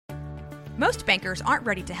Most bankers aren't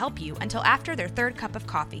ready to help you until after their third cup of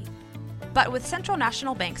coffee. But with Central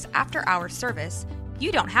National Bank's after-hours service,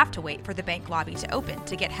 you don't have to wait for the bank lobby to open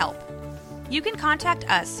to get help. You can contact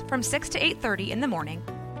us from 6 to 8:30 in the morning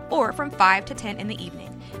or from 5 to 10 in the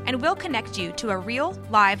evening, and we'll connect you to a real,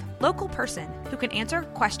 live, local person who can answer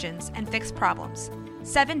questions and fix problems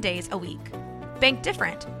 7 days a week. Bank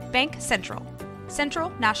different. Bank Central. Central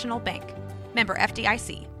National Bank. Member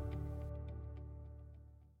FDIC.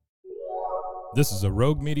 This is a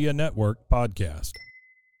Rogue Media Network podcast.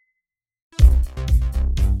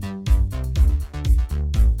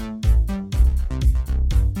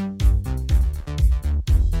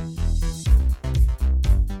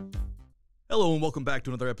 Hello and welcome back to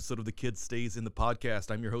another episode of The Kid Stays in the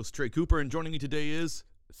Podcast. I'm your host, Trey Cooper, and joining me today is...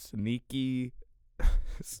 Sneaky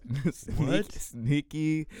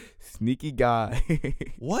guy.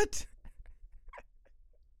 What?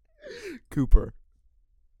 Cooper.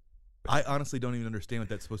 I honestly don't even understand what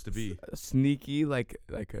that's supposed to be. Sneaky, like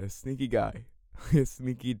a sneaky guy. A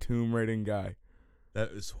sneaky tomb raiding guy. That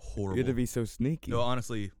is horrible. You get to be so sneaky. No,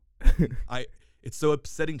 honestly, it's so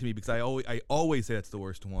upsetting to me because I always say that's the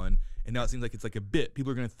worst one, and now it seems like it's like a bit.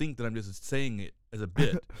 People are going to think that I'm just saying it as a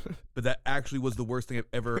bit, but that actually was the worst thing I've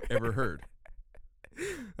ever heard.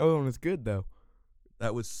 That one was good, though.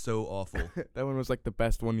 That was so awful. That one was like the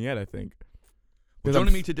best one yet, I think. Well,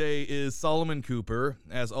 joining me today is Solomon Cooper,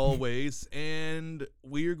 as always, and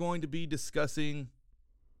we're going to be discussing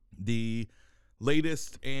the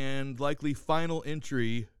latest and likely final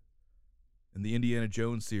entry in the Indiana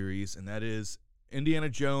Jones series, and that is Indiana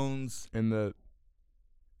Jones and the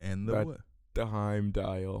what? Time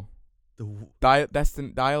Dial. The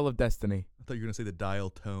Dial of Destiny. I thought you were going to say the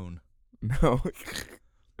Dial Tone. No.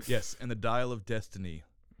 Yes, and the Dial of Destiny.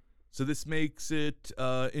 So this makes it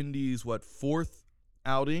Indy's, fourth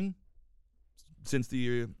outing since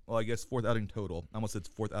the, I guess fourth outing total. I almost said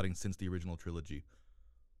fourth outing since the original trilogy.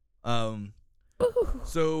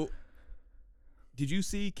 So, did you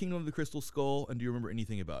see Kingdom of the Crystal Skull, and do you remember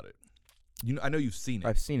anything about it? I know you've seen it.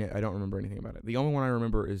 I've seen it. I don't remember anything about it. The only one I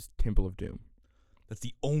remember is Temple of Doom. That's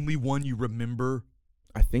the only one you remember?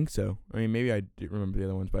 I think so. I mean, maybe I do remember the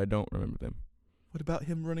other ones, but I don't remember them. What about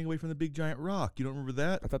him running away from the big giant rock? You don't remember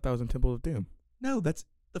that? I thought that was in Temple of Doom. No, that's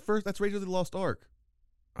Raiders of the Lost Ark.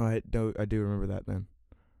 Oh, I do remember that then.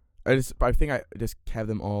 I think I just have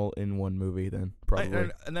them all in one movie then, probably.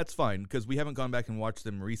 And that's fine, because we haven't gone back and watched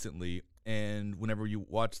them recently, and whenever you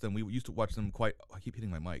watch them, we used to watch them I keep hitting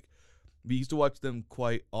my mic. We used to watch them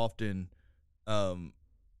quite often when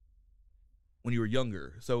you were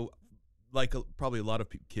younger. So, probably a lot of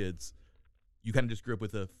kids, you kind of just grew up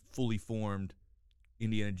with a fully formed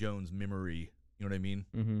Indiana Jones memory. You know what I mean?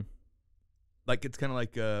 Mm-hmm. It's kind of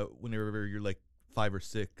like whenever you're 5 or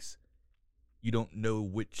 6, you don't know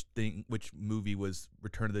which movie was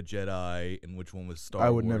Return of the Jedi and which one was Star Wars. I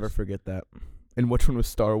would never forget that. And which one was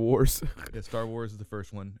Star Wars? Yeah, Star Wars is the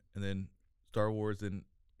first one, and then Star Wars and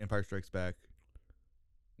Empire Strikes Back.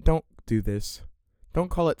 Don't do this. Don't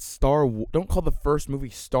call it Don't call the first movie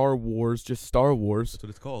Star Wars, just Star Wars. That's what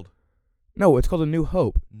it's called. No, it's called A New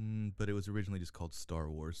Hope. But it was originally just called Star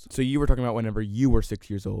Wars. So you were talking about whenever you were 6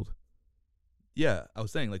 years old. Yeah, I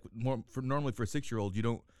was saying normally for a 6-year-old, you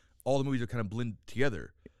don't. All the movies are kind of blend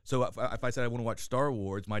together. So if I said I want to watch Star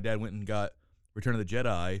Wars, my dad went and got Return of the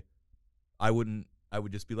Jedi. I would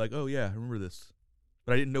just be like, oh yeah, I remember this,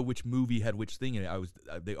 but I didn't know which movie had which thing in it.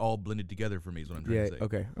 They all blended together for me. Is what I'm trying to say.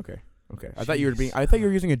 Okay. I thought you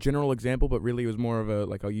were using a general example, but really it was more of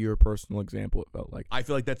a your personal example. It felt like. I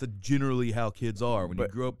feel like that's generally how kids are when you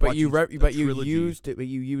grow up. But you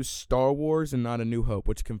used Star Wars and not A New Hope,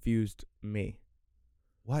 which confused me.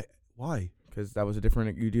 Why? Because that was a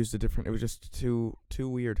different. You used a different. It was just too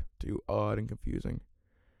weird, too odd and confusing.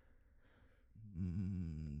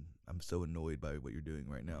 I'm so annoyed by what you're doing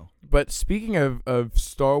right now. But speaking of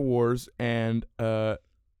Star Wars and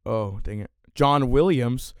John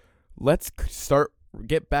Williams, let's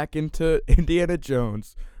get back into Indiana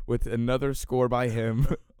Jones with another score by him,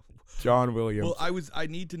 John Williams. Well, I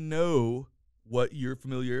need to know what your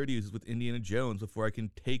familiarity is with Indiana Jones before I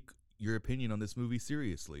can take your opinion on this movie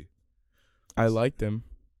seriously. I liked him.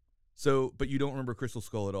 So, but you don't remember Crystal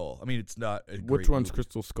Skull at all. I mean, it's not a great Which one's movie.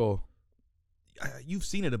 Crystal Skull? You've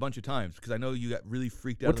seen it a bunch of times because I know you got really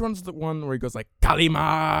freaked out. Which one's the one where he goes like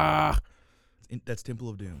Kalima? That's Temple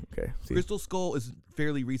of Doom. Okay. See. Crystal Skull is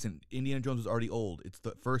fairly recent. Indiana Jones was already old. It's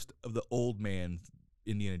the first of the old man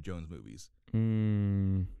Indiana Jones movies.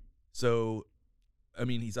 So, I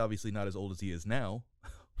mean, he's obviously not as old as he is now,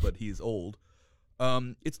 but he is old.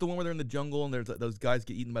 It's the one where they're in the jungle and there's those guys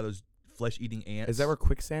get eaten by those flesh-eating ants. Is that where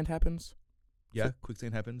quicksand happens? Yeah, So-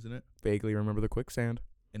 quicksand happens in it. Vaguely remember the quicksand.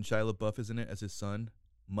 And Shia LaBeouf is in it as his son,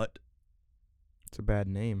 Mutt. It's a bad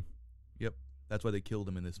name. That's why they killed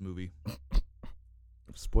him in this movie.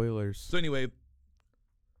 Spoilers. So anyway,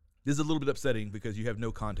 this is a little bit upsetting because you have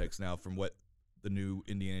no context now from what the new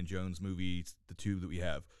Indiana Jones movies, the two that we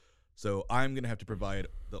have. So I'm going to have to provide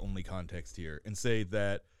the only context here and say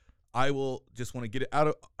that I will just want to get it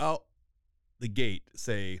out the gate,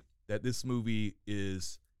 say that this movie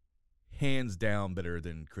is hands down better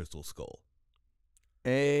than Crystal Skull.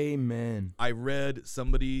 Amen. I read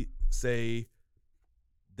somebody say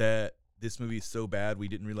that this movie is so bad we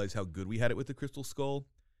didn't realize how good we had it with the Crystal Skull,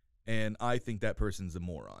 and I think that person's a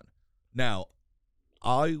moron. Now,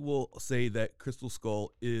 I will say that Crystal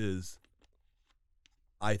Skull is,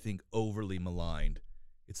 I think, overly maligned.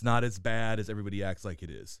 It's not as bad as everybody acts like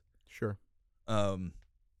it is. Sure.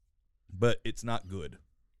 But it's not good.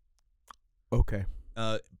 Okay.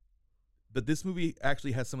 But this movie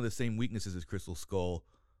actually has some of the same weaknesses as Crystal Skull,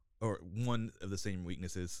 or one of the same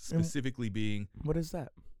weaknesses, specifically being... What is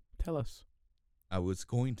that? Tell us. I was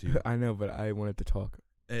going to. I know, but I wanted to talk.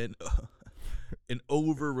 An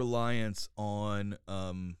over-reliance on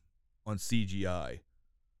CGI,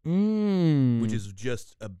 which is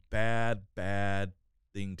just a bad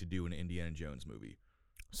thing to do in an Indiana Jones movie.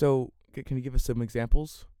 So, can you give us some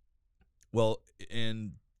examples? Well,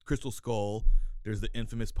 in Crystal Skull, there's the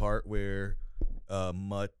infamous part where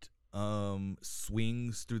Mutt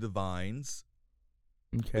swings through the vines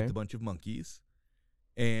Okay. with a bunch of monkeys,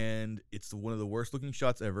 and it's one of the worst looking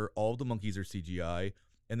shots ever. All of the monkeys are CGI,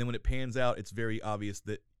 and then when it pans out, it's very obvious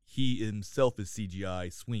that he himself is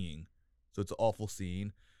CGI swinging. So it's an awful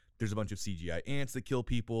scene. There's a bunch of CGI ants that kill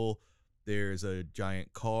people. There's a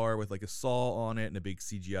giant car with like a saw on it and a big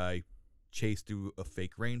CGI chase through a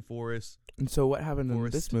fake rainforest. And so what happened in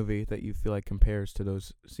this movie that you feel like compares to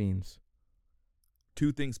those scenes?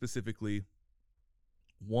 Two things specifically.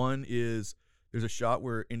 One is there's a shot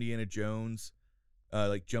where Indiana Jones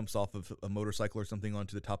like jumps off of a motorcycle or something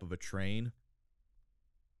onto the top of a train.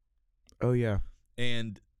 Oh, yeah.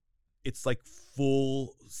 And it's like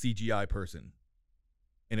full CGI person.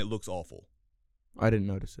 And it looks awful. I didn't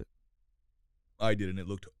notice it. I did, and it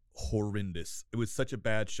looked horrendous. It was such a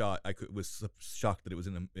bad shot. I was shocked that it was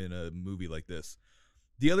in a movie like this.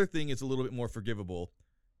 The other thing is a little bit more forgivable.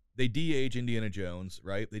 They de-age Indiana Jones,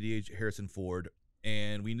 right? They de-age Harrison Ford,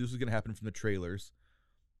 and we knew this was going to happen from the trailers.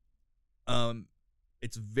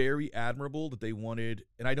 It's very admirable that they wanted,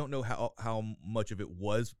 and I don't know how much of it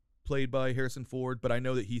was played by Harrison Ford, but I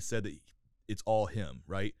know that he said that it's all him,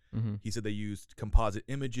 right? Mm-hmm. He said they used composite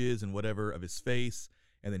images and whatever of his face,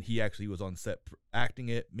 and then he actually was on set acting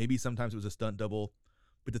it. Maybe sometimes it was a stunt double.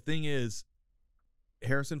 But the thing is,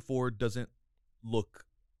 Harrison Ford doesn't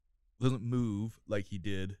move like he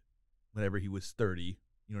did whenever he was 30.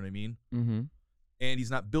 You know what I mean? Mm-hmm. And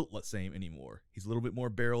he's not built the same anymore. He's a little bit more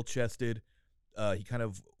barrel-chested.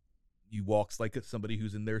 He walks like somebody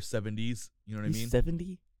who's in their 70s. You know what I mean?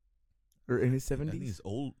 70? Or in his 70s? I think he's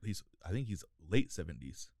old. I think he's late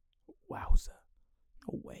 70s. Wowza.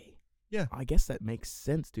 No way. Yeah. I guess that makes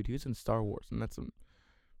sense, dude. He was in Star Wars, and that's a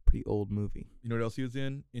pretty old movie. You know what else he was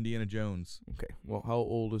in? Indiana Jones. Okay. Well, how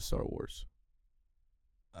old is Star Wars?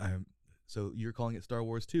 So you're calling it Star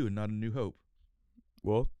Wars 2 and not A New Hope.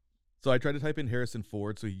 Well, So I tried to type in Harrison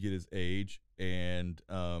Ford so he could get his age, and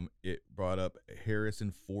it brought up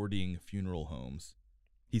Harrison Fording funeral homes.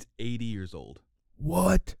 He's 80 years old.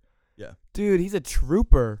 what? Yeah. Dude, he's a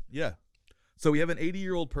trooper. Yeah. So we have an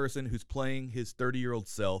 80-year-old person who's playing his 30-year-old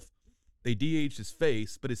self. They de-aged his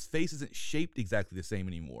face, but his face isn't shaped exactly the same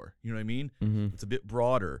anymore. You know what I mean? Mm-hmm. It's a bit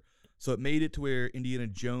broader. So it made it to where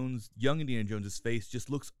young Indiana Jones' face just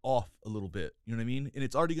looks off a little bit. You know what I mean? And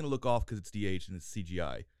it's already going to look off because it's de-aged and it's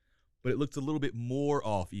CGI. But it looks a little bit more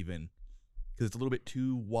off even because it's a little bit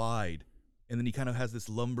too wide. And then he kind of has this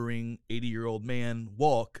lumbering 80-year-old man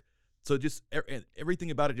walk. So just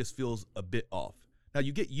everything about it just feels a bit off. Now,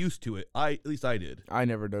 you get used to it. At least I did. I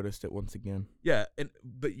never noticed it once again. Yeah,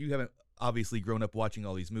 but you haven't obviously grown up watching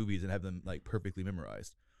all these movies and have them like perfectly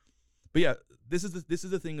memorized. But yeah, this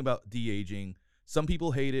is the thing about de-aging. Some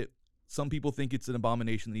people hate it. Some people think it's an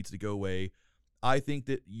abomination that needs to go away. I think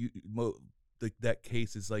that that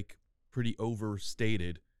case is like pretty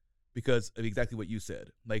overstated because of exactly what you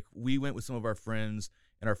said. Like we went with some of our friends,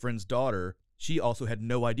 and our friend's daughter, she also had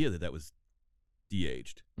no idea that was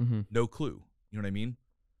de-aged. Mm-hmm. No clue. You know what I mean?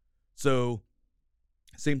 So,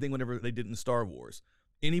 same thing whenever they did in Star Wars.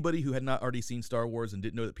 Anybody who had not already seen Star Wars and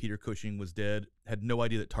didn't know that Peter Cushing was dead had no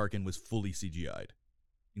idea that Tarkin was fully CGI'd.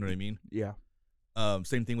 You know what I mean? Yeah.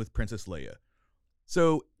 Same thing with Princess Leia.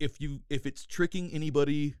 So if it's tricking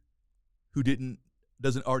anybody who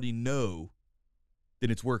doesn't already know, then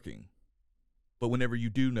it's working. But whenever you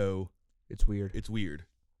do know, It's weird. it's weird.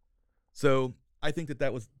 So I think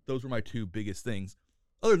those were my two biggest things.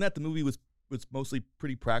 Other than that, the movie was mostly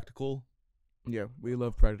pretty practical. Yeah, we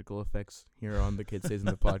love practical effects here on the Kid Stays in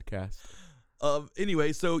the podcast.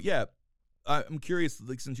 Anyway, so yeah, I'm curious,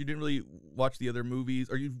 like, since you didn't really watch the other movies,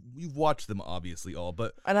 or you've watched them obviously all,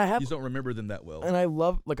 but And I you have, just don't remember them that well. and I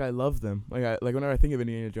love them. Like whenever I think of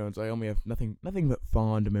Indiana Jones, I only have nothing but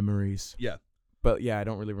fond memories. Yeah. But yeah, I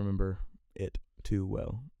don't really remember it too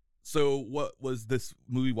well. So what was this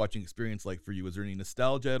movie watching experience like for you? Was there any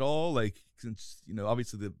nostalgia at all? Like, since,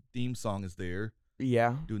 obviously the theme song is there,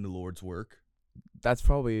 Yeah, doing the Lord's work. that's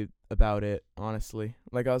probably about it, honestly.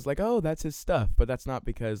 Like, I was like, oh, that's his stuff. But that's not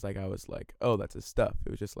because, like, I was like, oh, that's his stuff. It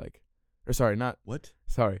was just like, What?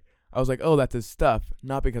 I was like, oh, that's his stuff.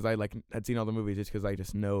 Not because I, like, had seen all the movies, just because I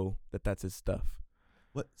just know that that's his stuff.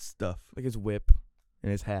 What stuff? Like his whip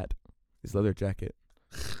and his hat, his leather jacket.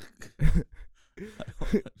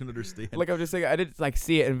 I don't understand. Like, I'm just saying, I didn't, like,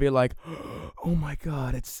 see it and be like, oh, my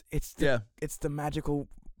God, it's the magical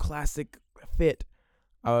classic fit.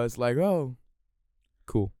 I was like, oh,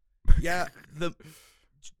 cool. Yeah,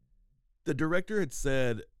 the director had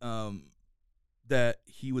said that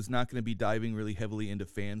he was not going to be diving really heavily into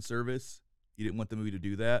fan service. He didn't want the movie to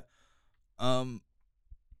do that. And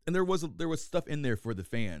there was stuff in there for the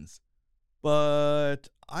fans, but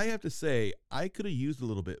I have to say I could have used a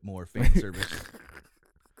little bit more fan service.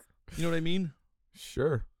 You know what I mean?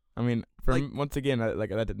 Sure. I mean, once again,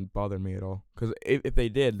 that didn't bother me at all. Because if they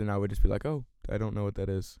did, then I would just be like, oh, I don't know what that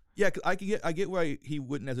is. Yeah, 'cause I get why he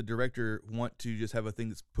wouldn't, as a director, want to just have a thing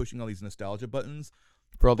that's pushing all these nostalgia buttons.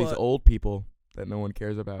 For all these But- old people that no one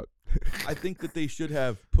cares about. I think that they should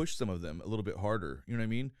have pushed some of them a little bit harder. You know what I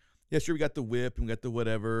mean? Yeah, sure, we got the whip and we got the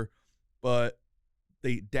whatever, but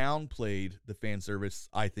they downplayed the fan service,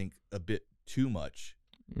 I think, a bit too much.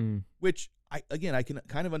 Mm. Which, I can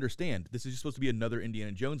kind of understand. This is just supposed to be another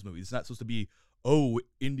Indiana Jones movie. It's not supposed to be, oh,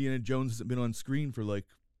 Indiana Jones hasn't been on screen for like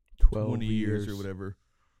 20 years or whatever.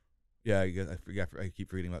 Yeah, I keep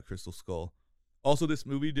forgetting about Crystal Skull. Also, this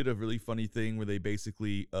movie did a really funny thing where they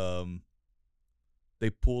basically they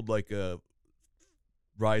pulled like a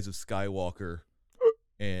Rise of Skywalker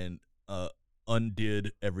and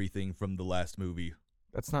undid everything from the last movie.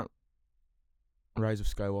 That's not Rise of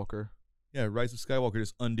Skywalker. Yeah, Rise of Skywalker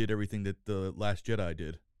just undid everything that the Last Jedi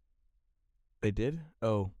did. They did?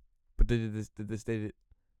 Oh. But they did this.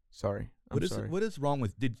 Sorry. I'm sorry. What is wrong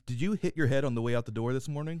with? Did you hit your head on the way out the door this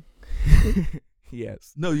morning?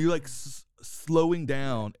 Yes. No, you're like slowing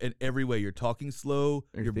down in every way. You're talking slow.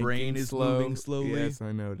 You're Your brain thinking is slow. moving slowly. Yes,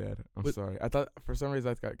 I know, Dad. I'm sorry. I thought for some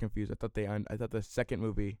reason I got confused. I thought the second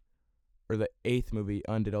movie or the 8th movie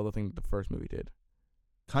undid all the things that the first movie did.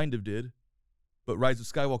 Kind of did. But Rise of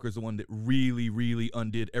Skywalker is the one that really, really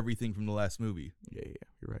undid everything from the last movie. Yeah,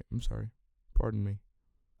 you're right. I'm sorry. Pardon me.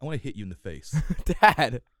 I want to hit you in the face.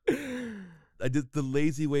 Dad. I did the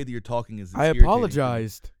lazy way that you're talking is. I irritating.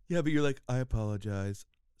 apologized. Yeah, but you're like, I apologize.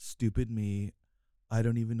 Stupid me. I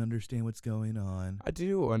don't even understand what's going on. I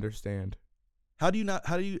do understand. How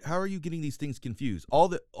are you getting these things confused? All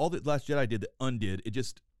that Last Jedi did that undid, it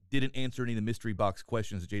just didn't answer any of the mystery box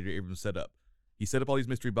questions that J.J. Abrams set up. He set up all these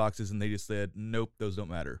mystery boxes and they just said, nope, those don't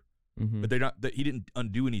matter. Mm-hmm. But they're not. He didn't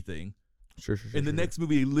undo anything. Sure. In the next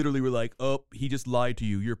movie, they literally were like, oh, he just lied to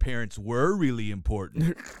you. Your parents were really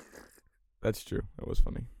important. That's true. That was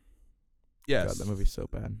funny. Yes. God, that movie's so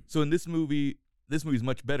bad. So in this movie's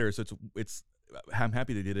much better. So it's I'm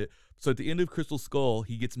happy they did it. So at the end of Crystal Skull,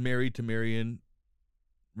 he gets married to Marion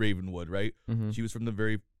Ravenwood, right? Mm-hmm. She was from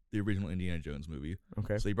the original Indiana Jones movie.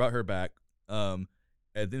 Okay. So he brought her back.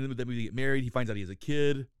 At the end of that movie, they get married. He finds out he has a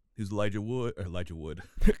kid who's Elijah Wood.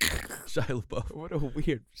 Shia LaBeouf. What a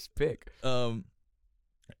weird pick.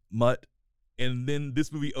 Mutt. And then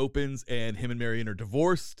this movie opens and him and Marion are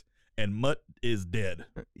divorced and Mutt is dead.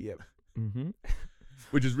 Yep. Mm-hmm.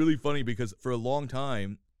 Which is really funny because for a long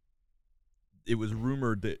time, it was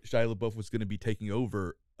rumored that Shia LaBeouf was going to be taking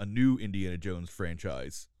over a new Indiana Jones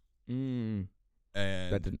franchise. And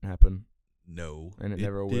And that didn't happen. no. And it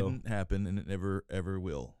never will. didn't happen and it never, ever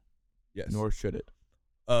will. Yes. Nor should it.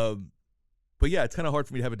 But yeah, it's kind of hard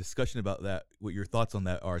for me to have a discussion about that, what your thoughts on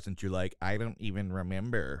that are, since you're like, I don't even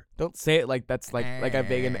remember. Don't say it like that's like I'm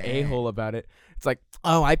being an a-hole about it. It's like,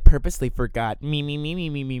 oh, I purposely forgot. Me.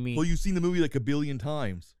 Well, you've seen the movie like a billion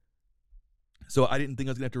times. So I didn't think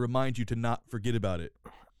I was going to have to remind you to not forget about it.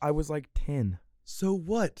 I was like 10. So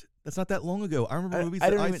what? That's not that long ago. I remember movies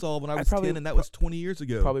I that don't I even- saw when I I was probably- 10, and that was 20 years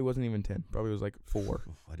ago. Probably wasn't even 10. Probably was like 4.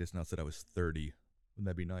 I just now said I was 30. Wouldn't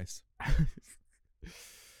that be nice?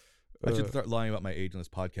 I should start lying about my age on this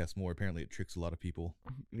podcast more. Apparently, it tricks a lot of people.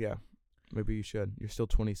 Yeah, maybe you should. You're still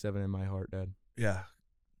 27 in my heart, Dad. Yeah,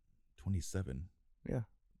 27. Yeah,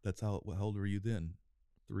 that's how old were you then?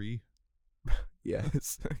 3?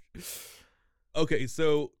 Yes. Okay,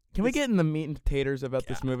 so can we get in the meat and potatoes about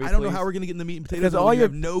this movie? I don't please? know how we're gonna get in the meat and potatoes Because when all we your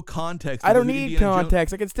have no context. I don't need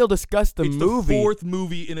context. I can still discuss the it's movie. the 4th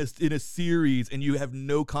movie in a series, and you have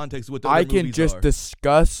no context of what the I other can movies just are.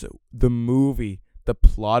 discuss the movie, the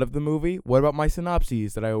plot of the movie. What about my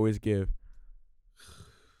synopses that I always give?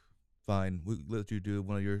 Fine, we'll let you do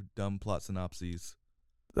one of your dumb plot synopses.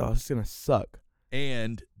 Oh, it's gonna suck.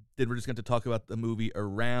 And then we're just going to talk about the movie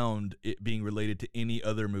around it being related to any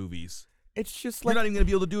other movies. It's just You're like not even going to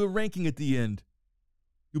be able to do a ranking at the end.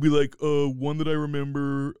 You'll be like, one that I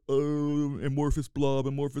remember, Amorphous Blob,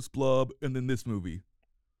 and then this movie.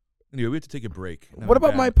 Anyway, we have to take a break. Now what I'm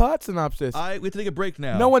about bad. my plot synopsis? We have to take a break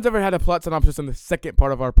now. No one's ever had a plot synopsis in the second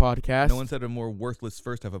part of our podcast. No one's had a more worthless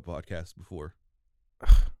first half of a podcast before.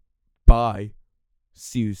 Bye.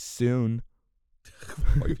 See you soon.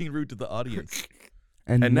 Why are you being rude to the audience?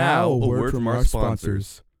 And now a word from our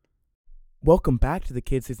sponsors. Welcome back to the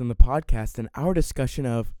Kids Season the podcast and our discussion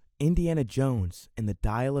of Indiana Jones and the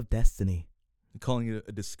Dial of Destiny. Calling it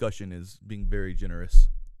a discussion is being very generous.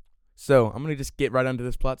 So I'm going to just get right onto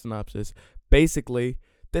this plot synopsis. Basically,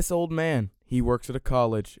 this old man, he works at a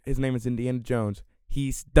college. His name is Indiana Jones.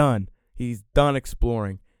 He's done. He's done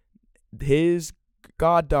exploring. His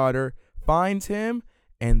goddaughter finds him,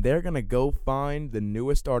 and they're going to go find the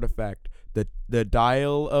newest artifact, the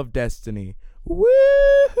Dial of Destiny.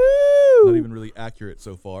 Woohoo! Not even really accurate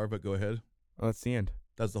so far, but go ahead. Oh, that's the end.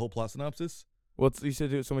 That's the whole plot synopsis? Well, you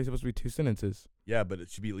said it's only supposed to be 2 sentences. Yeah, but it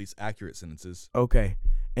should be at least accurate sentences. Okay.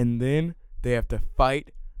 And then they have to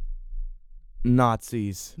fight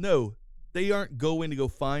Nazis. No, they aren't going to go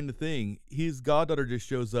find the thing. His goddaughter just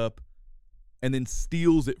shows up and then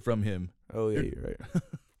steals it from him. Oh, yeah, you're right.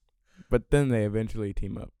 But then they eventually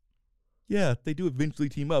team up. Yeah, they do eventually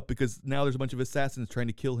team up because now there's a bunch of assassins trying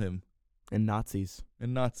to kill him. And Nazis.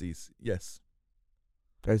 And Nazis, yes.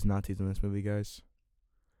 There's Nazis in this movie, guys.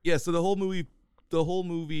 Yeah, so the whole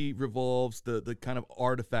movie revolves the kind of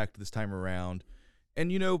artifact this time around.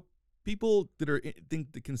 And, you know, people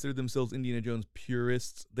that consider themselves Indiana Jones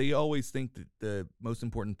purists, they always think that the most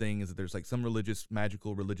important thing is that there's like some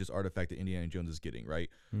magical religious artifact that Indiana Jones is getting, right?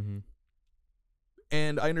 Mm-hmm.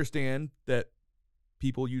 And I understand that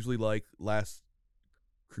people usually like Last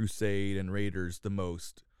Crusade and Raiders the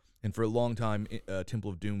most. And for a long time, Temple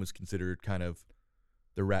of Doom was considered kind of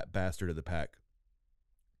the rat bastard of the pack.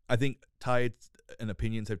 I think tides and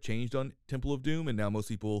opinions have changed on Temple of Doom, and now most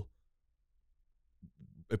people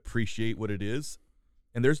appreciate what it is.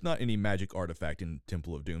 And there's not any magic artifact in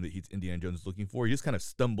Temple of Doom that Indiana Jones is looking for. He just kind of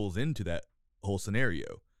stumbles into that whole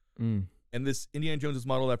scenario. Mm. And this Indiana Jones is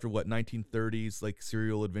modeled after, 1930s, like,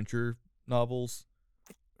 serial adventure novels?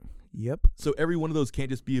 Yep. So every one of those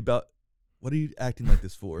can't just be about... What are you acting like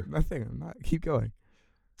this for? Nothing. I'm not. Keep going.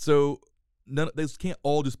 So those can't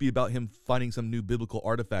all just be about him finding some new biblical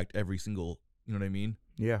artifact every single, you know what I mean?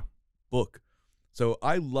 Yeah. Book. So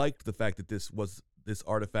I liked the fact that this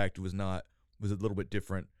artifact was a little bit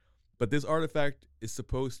different. But this artifact is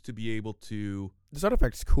supposed to be able to... This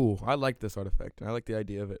artifact's cool. I like this artifact. I like the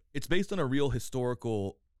idea of it. It's based on a real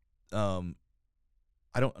historical... I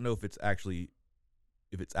don't know if it's actually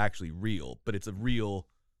real, but it's a real...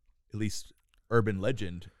 at least urban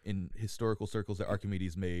legend in historical circles that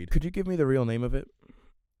Archimedes made. Could you give me the real name of it?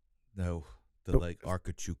 No,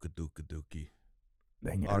 Arkachukadukaduki.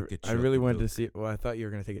 Dang it. I really wanted to see it. Well, I thought you were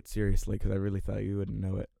going to take it seriously because I really thought you wouldn't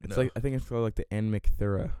know it. It's No. like, I think it's called like the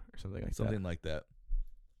Anmicthura or something like Something like that.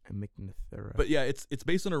 Anmicthura. But yeah, it's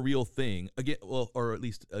based on a real thing. Again, well, or at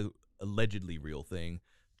least a allegedly real thing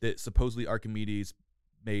that supposedly Archimedes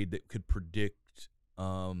made that could predict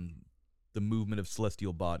the movement of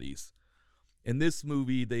celestial bodies. In this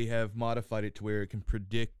movie, they have modified it to where it can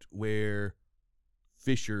predict where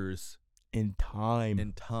fissures in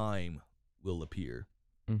time will appear.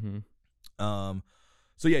 Mm-hmm.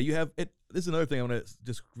 So yeah, you have it. This is another thing I want to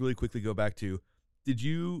just really quickly go back to. Did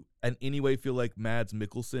you in any way feel like Mads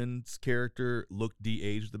Mikkelsen's character looked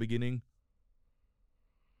de-aged at the beginning?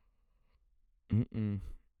 Mm-mm.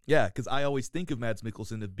 Yeah, because I always think of Mads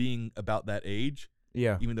Mikkelsen as being about that age.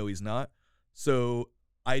 Yeah. Even though he's not. So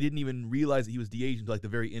I didn't even realize that he was de-aged until like the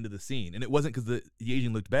very end of the scene. And it wasn't because the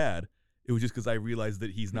aging looked bad. It was just because I realized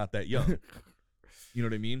that he's not that young. You know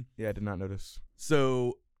what I mean? Yeah, I did not notice.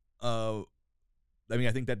 So, I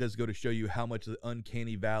think that does go to show you how much the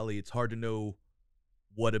uncanny valley, it's hard to know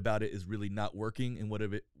what about it is really not working and what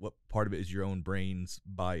part of it is your own brain's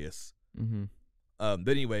bias. Mm-hmm. But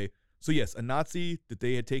anyway, So yes, a Nazi that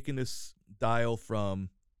they had taken this dial from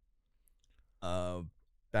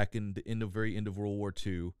back in the very end of World War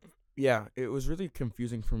II. Yeah, it was really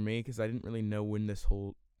confusing for me because I didn't really know when this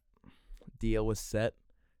whole deal was set.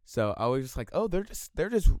 So I was just like, oh, they're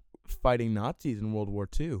just fighting Nazis in World War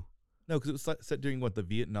II. No, because it was set during the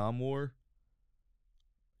Vietnam War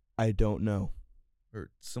I don't know. or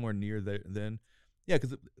somewhere near there then. Yeah,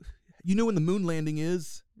 because you know when the moon landing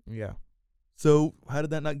is. Yeah. So how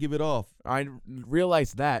did that not give it off? I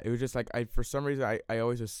realized that. It was just like, for some reason, I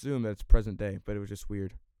always assume that it's present day, but it was just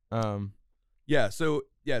weird. Yeah, so,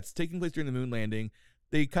 yeah, it's taking place during the moon landing.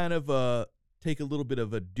 They kind of take a little bit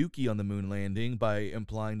of a dookie on the moon landing by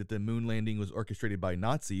implying that the moon landing was orchestrated by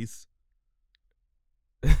Nazis.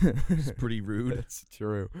 It's pretty rude. That's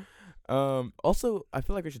true. Also, I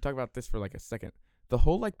feel like we should talk about this for like a second. The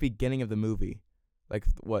whole like beginning of the movie, like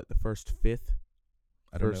what, the first fifth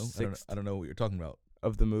I don't or know. sixth I don't know what you're talking about.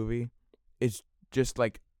 of the movie is just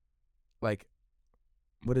like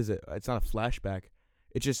what is it? It's not a flashback.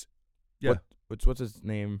 It's just Yeah. What's his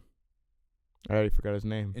name? I already forgot his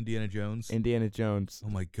name. Indiana Jones. Indiana Jones. Oh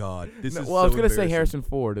my God, this is. Well, I so was gonna say embarrassing. Harrison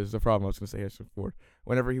Ford is the problem. I was gonna say Harrison Ford.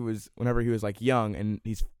 Whenever he was like young and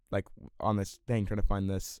he's like on this thing trying to find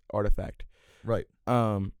this artifact. Right.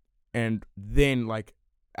 And then like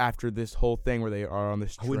after this whole thing where they are on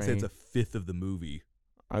this I train, wouldn't say it's a fifth of the movie.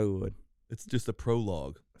 I would. It's just a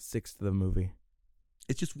prologue. Sixth of the movie.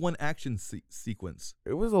 It's just one action sequence.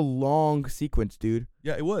 It was a long sequence, dude.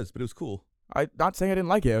 Yeah, it was, but it was cool. I not saying I didn't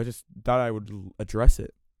like it. I just thought I would address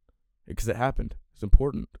it because it happened. It's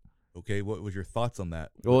important. Okay, what was your thoughts on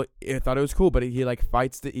that? Well, I thought it was cool, but he like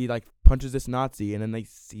fights he like punches this Nazi, and then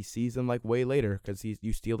he sees him like way later because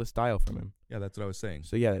you steal the style from him. Yeah, that's what I was saying.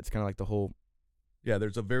 So yeah, it's kind of like the whole. Yeah,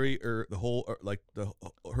 there's a very the whole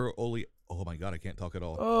her only. Oh my God, I can't talk at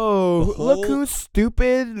all. Oh, The look whole- who's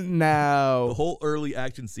stupid now. The whole early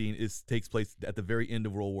action scene takes place at the very end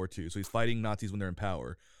of World War II. So he's fighting Nazis when they're in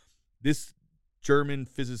power. This German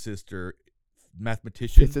physicist or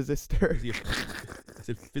mathematician. Physicist. Is he I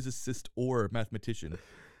said physicist or mathematician.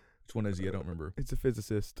 Which one is he? I don't remember. It's a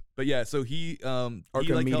physicist. But yeah, so he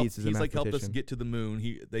Archimedes is a he's like helped us mathematician. get to the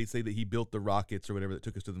moon. They say that he built the rockets or whatever that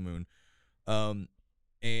took us to the moon.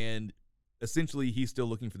 And essentially he's still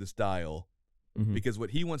looking for this dial. Mhm. Because what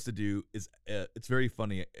he wants to do is, it's very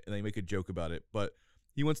funny, and they make a joke about it, but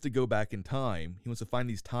he wants to go back in time. He wants to find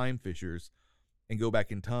these time fissures and go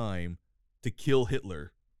back in time to kill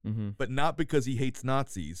Hitler. Mhm. But not because he hates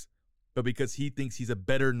Nazis, but because he thinks he's a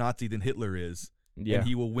better Nazi than Hitler is, Yeah. and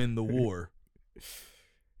he will win the war.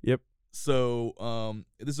 Yep. So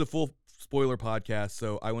this is a full spoiler podcast,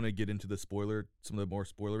 so I want to get into some of the more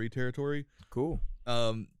spoilery territory. Cool.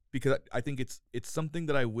 Because I think it's something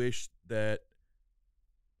that I wish that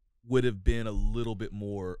would have been a little bit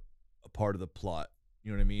more a part of the plot.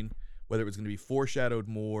 You know what I mean? Whether it was going to be foreshadowed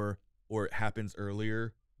more or it happens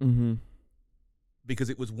earlier, Mm-hmm. because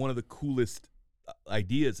it was one of the coolest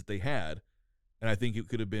ideas that they had, and I think it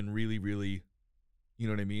could have been really, really, you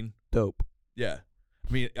know what I mean? Dope. Yeah.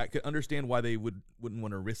 I mean, I could understand why they wouldn't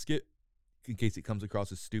want to risk it in case it comes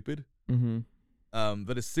across as stupid. Mm-hmm.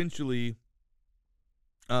 But essentially,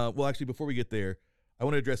 well, actually, before we get there, I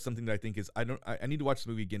want to address something that I think is, I need to watch the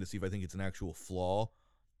movie again to see if I think it's an actual flaw.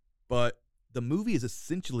 But the movie is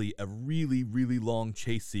essentially a really, really long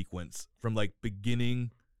chase sequence from like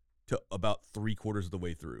beginning to about 3/4 of the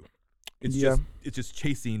way through. It's just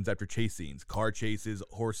chase scenes after chase scenes, car chases,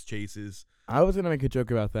 horse chases. I was gonna make a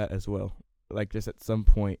joke about that as well, like just at some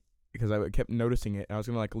point, because I kept noticing it. And I was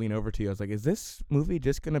gonna like lean over to you. I was like, "Is this movie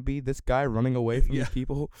just gonna be this guy running away from Yeah. these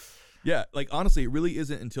people?" Yeah, like honestly, it really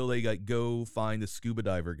isn't until they like go find the scuba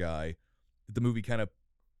diver guy that the movie kind of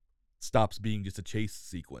stops being just a chase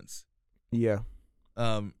sequence. Yeah.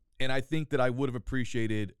 And I think that I would have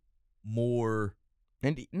appreciated more.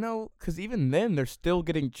 And no, because even then they're still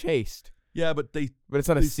getting chased, Yeah, but but it's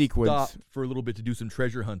not a they sequence. stopped for a little bit to do some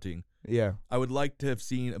treasure hunting. Yeah. I would like to have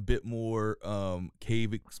seen a bit more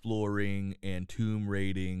cave exploring and tomb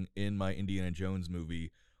raiding in my Indiana Jones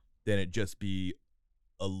movie than it just be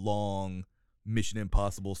a long Mission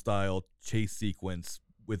Impossible style chase sequence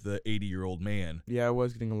with the 80-year-old man. Yeah, I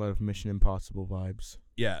was getting a lot of Mission Impossible vibes.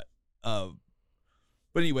 Yeah. But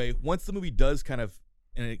anyway, once the movie does kind of,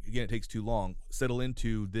 and it takes too long, settle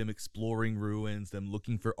into them exploring ruins, them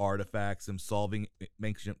looking for artifacts, them solving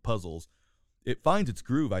ancient puzzles, it finds its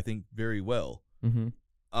groove, I think, very well.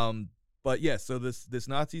 Mm-hmm. But yeah, so this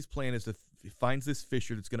Nazi's plan is to finds this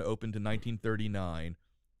fissure that's going to open to 1939.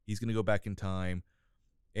 He's going to go back in time,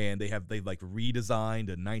 and they've like redesigned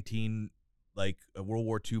a World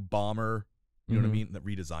War II bomber. You know what I mean? That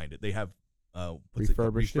redesigned it. They have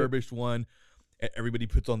refurbished one. Everybody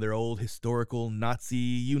puts on their old historical Nazi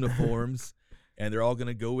uniforms, and they're all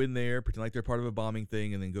gonna go in there, pretend like they're part of a bombing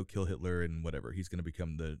thing, and then go kill Hitler and whatever. He's gonna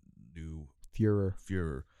become the new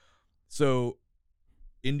Führer. So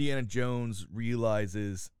Indiana Jones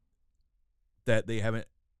realizes that they haven't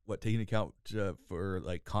taken account for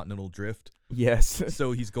like continental drift. Yes.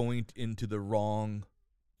 So he's going into the wrong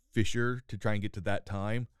fissure to try and get to that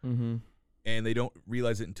time. Mm-hmm. And they don't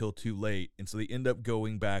realize it until too late. And so they end up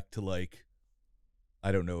going back to like,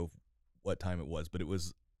 I don't know what time it was, but it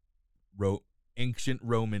was ancient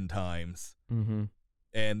Roman times. Mm-hmm.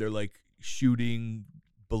 And they're like shooting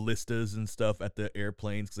ballistas and stuff at the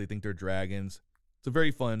airplanes because they think they're dragons. It's a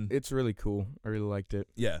very fun. It's really cool. I really liked it.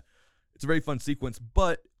 Yeah. It's a very fun sequence,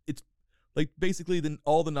 but it's like basically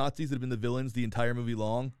all the Nazis that have been the villains the entire movie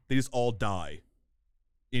long, they just all die.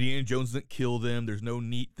 Indiana Jones doesn't kill them. There's no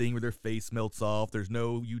neat thing where their face melts off. There's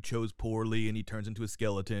no you chose poorly and he turns into a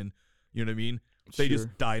skeleton. You know what I mean? They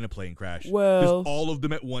just die in a plane crash. Well, just all of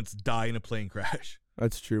them at once die in a plane crash.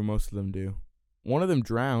 That's true. Most of them do. One of them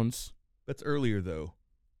drowns. That's earlier though.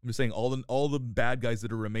 I'm just saying all the bad guys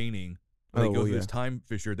that are remaining. When they go through this time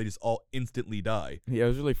fissure, they just all instantly die. Yeah, it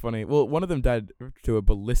was really funny. Well, one of them died to a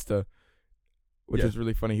ballista, which is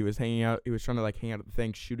really funny. He was hanging out. He was trying to like hang out at the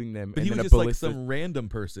thing, shooting them. But and he then was a just ballista, like some random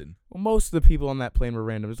person. Well, most of the people on that plane were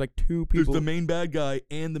random. There's like two people. There's the main bad guy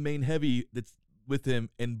and the main heavy that's with him,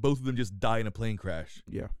 and both of them just die in a plane crash.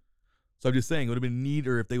 Yeah. So I'm just saying, it would have been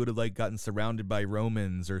neater if they would have like gotten surrounded by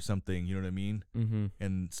Romans or something. You know what I mean? Mm-hmm.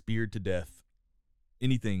 And speared to death.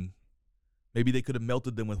 Anything. Maybe they could have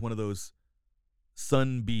melted them with one of those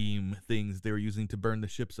sunbeam things they were using to burn the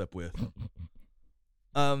ships up with.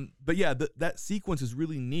 But yeah, that sequence is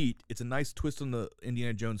really neat. It's a nice twist on the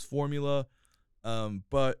Indiana Jones formula,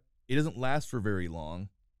 but it doesn't last for very long.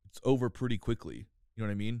 It's over pretty quickly. You know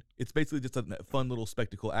what I mean? It's basically just a fun little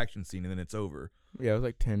spectacle action scene, and then it's over. Yeah, it was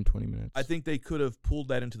like 10, 20 minutes. I think they could have pulled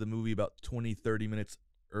that into the movie about 20, 30 minutes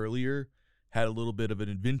earlier, had a little bit of an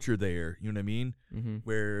adventure there, you know what I mean? Mm-hmm.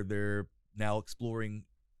 Where they're now exploring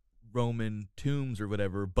Roman tombs or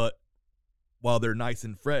whatever, but while they're nice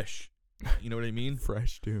and fresh, you know what I mean?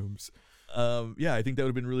 Fresh tombs. Yeah, I think that would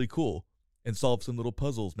have been really cool, and solve some little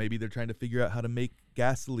puzzles. Maybe they're trying to figure out how to make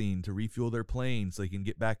gasoline to refuel their plane so they can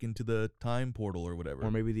get back into the time portal or whatever.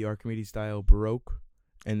 Or maybe the Archimedes style broke,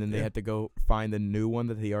 and then they had to go find the new one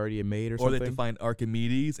that he already had made or something. Or they have to find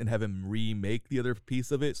Archimedes and have him remake the other piece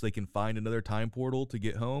of it so they can find another time portal to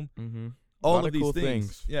get home. Mm-hmm. All of these cool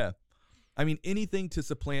things. Yeah. I mean, anything to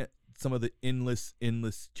supplant some of the endless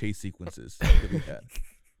chase sequences that we had.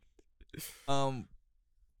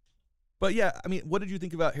 But yeah, I mean, what did you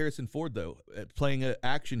think about Harrison Ford though, playing an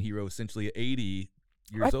action hero essentially at 80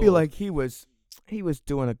 years old? I feel like he was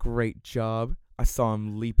doing a great job. I saw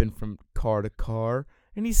him leaping from car to car,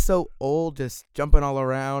 and he's so old, just jumping all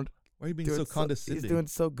around. Why are you being so condescending? He's doing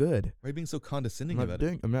so good. Why are you being so condescending about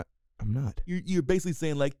it? I'm not. You're basically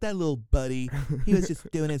saying like that little buddy, he was just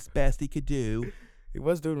doing his best he could do. He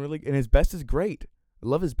was doing really, and his best is great. I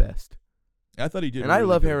love his best. I thought he did. And really I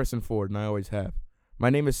love good. Harrison Ford, and I always have. My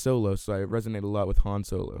name is Solo, so I resonate a lot with Han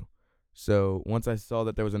Solo. So once I saw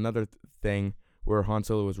that there was another thing where Han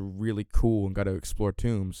Solo was really cool and got to explore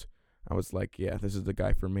tombs, I was like, yeah, this is the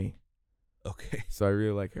guy for me. Okay. So I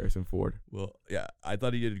really like Harrison Ford. Well, yeah, I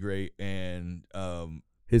thought he did great, and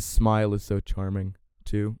his smile is so charming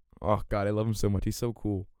too. Oh God, I love him so much. He's so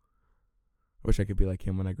cool. I wish I could be like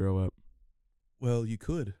him when I grow up. Well, you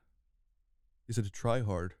could. You said to try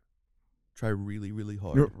hard. Try really, really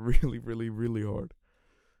hard. Really, really, really hard.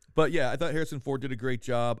 But yeah, I thought Harrison Ford did a great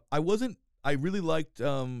job. I really liked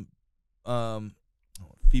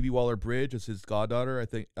Phoebe Waller-Bridge as his goddaughter.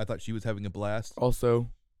 I thought she was having a blast. Also,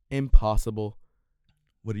 impossible.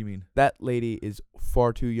 What do you mean? That lady is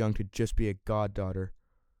far too young to just be a goddaughter.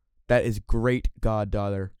 That is great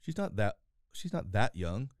goddaughter. She's not that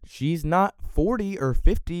young. She's not 40 or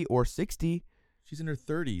 50 or 60. She's in her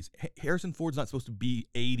 30s. Harrison Ford's not supposed to be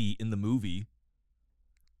 80 in the movie.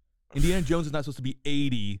 Indiana Jones is not supposed to be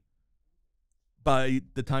 80 by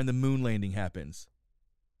the time the moon landing happens.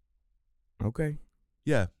 Okay.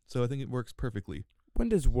 Yeah, so I think it works perfectly. When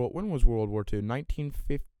was World War II?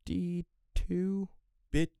 1952?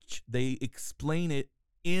 Bitch, they explain it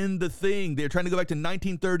in the thing. They're trying to go back to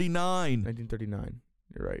 1939. 1939.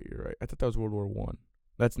 You're right. I thought that was World War I.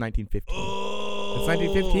 That's 1915. Oh! It's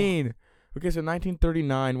 1915. Okay, so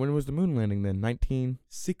 1939. When was the moon landing then?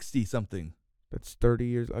 1960 something. That's 30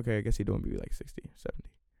 years. Okay, I guess he'd only be like 60, 70.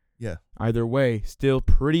 Yeah. Either way, still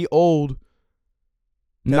pretty old.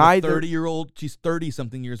 Neither 30-year-old. She's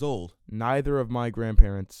 30-something years old. Neither of my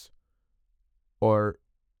grandparents are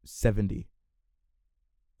 70.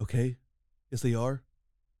 Okay? Yes, they are.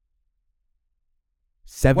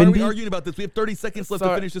 70? Why are we arguing about this? We have 30 seconds left to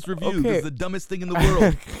Sorry. finish this review. Okay. This is the dumbest thing in the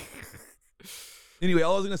world. Anyway,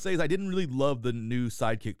 all I was going to say is I didn't really love the new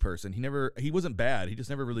sidekick person. He wasn't bad. He just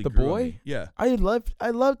never really The grew on boy? me. Yeah. I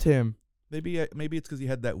loved him. Maybe it's because he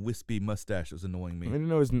had that wispy mustache that was annoying me. I don't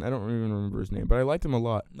even remember his name, but I liked him a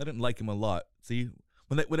lot. I didn't like him a lot. See,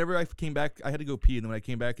 whenever I came back, I had to go pee, and then when I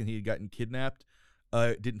came back and he had gotten kidnapped,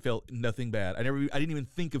 didn't feel nothing bad. I didn't even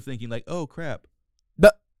thinking like, oh crap.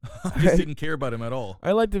 I just didn't care about him at all.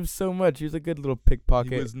 I liked him so much. He was a good little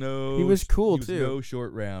pickpocket. He was cool, he was too. No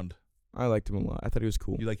Short Round. I liked him a lot. I thought he was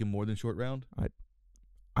cool. You like him more than Short Round?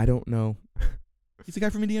 I don't know. He's the guy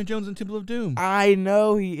from Indiana Jones and Temple of Doom. I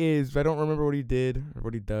know he is, but I don't remember what he did or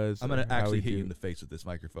what he does. I'm gonna or how actually he hit you do. in the face with this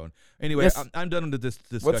microphone. Anyway, Yes. I'm done with this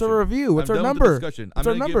discussion. What's our review? What's I'm our done with number? the discussion. What's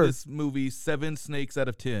I'm our gonna number? give this movie 7 snakes out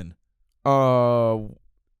of 10. I'll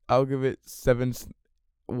give it 7.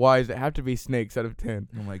 Why does it have to be snakes out of 10?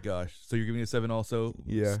 Oh my gosh! So you're giving it a 7 also?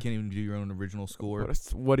 Yeah. Just can't even do your own original score.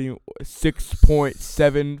 What do you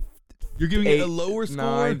 6.7? You're giving it a lower score.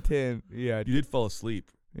 9, 10. Yeah, You did fall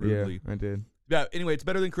asleep. Rudely. I did. Yeah. Anyway, it's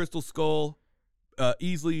better than Crystal Skull.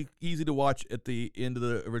 Easy to watch at the end of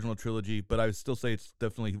the original trilogy, but I would still say it's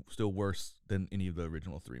definitely still worse than any of the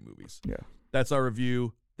original 3 movies. Yeah. That's our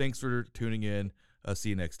review. Thanks for tuning in. See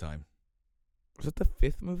you next time. Was it the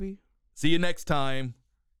 5th movie? See you next time.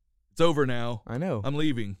 It's over now. I know. I'm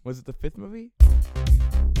leaving. Was it the 5th movie?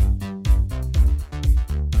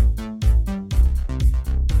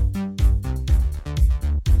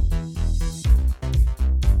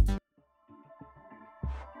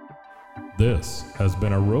 This has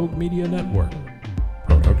been a Rogue Media Network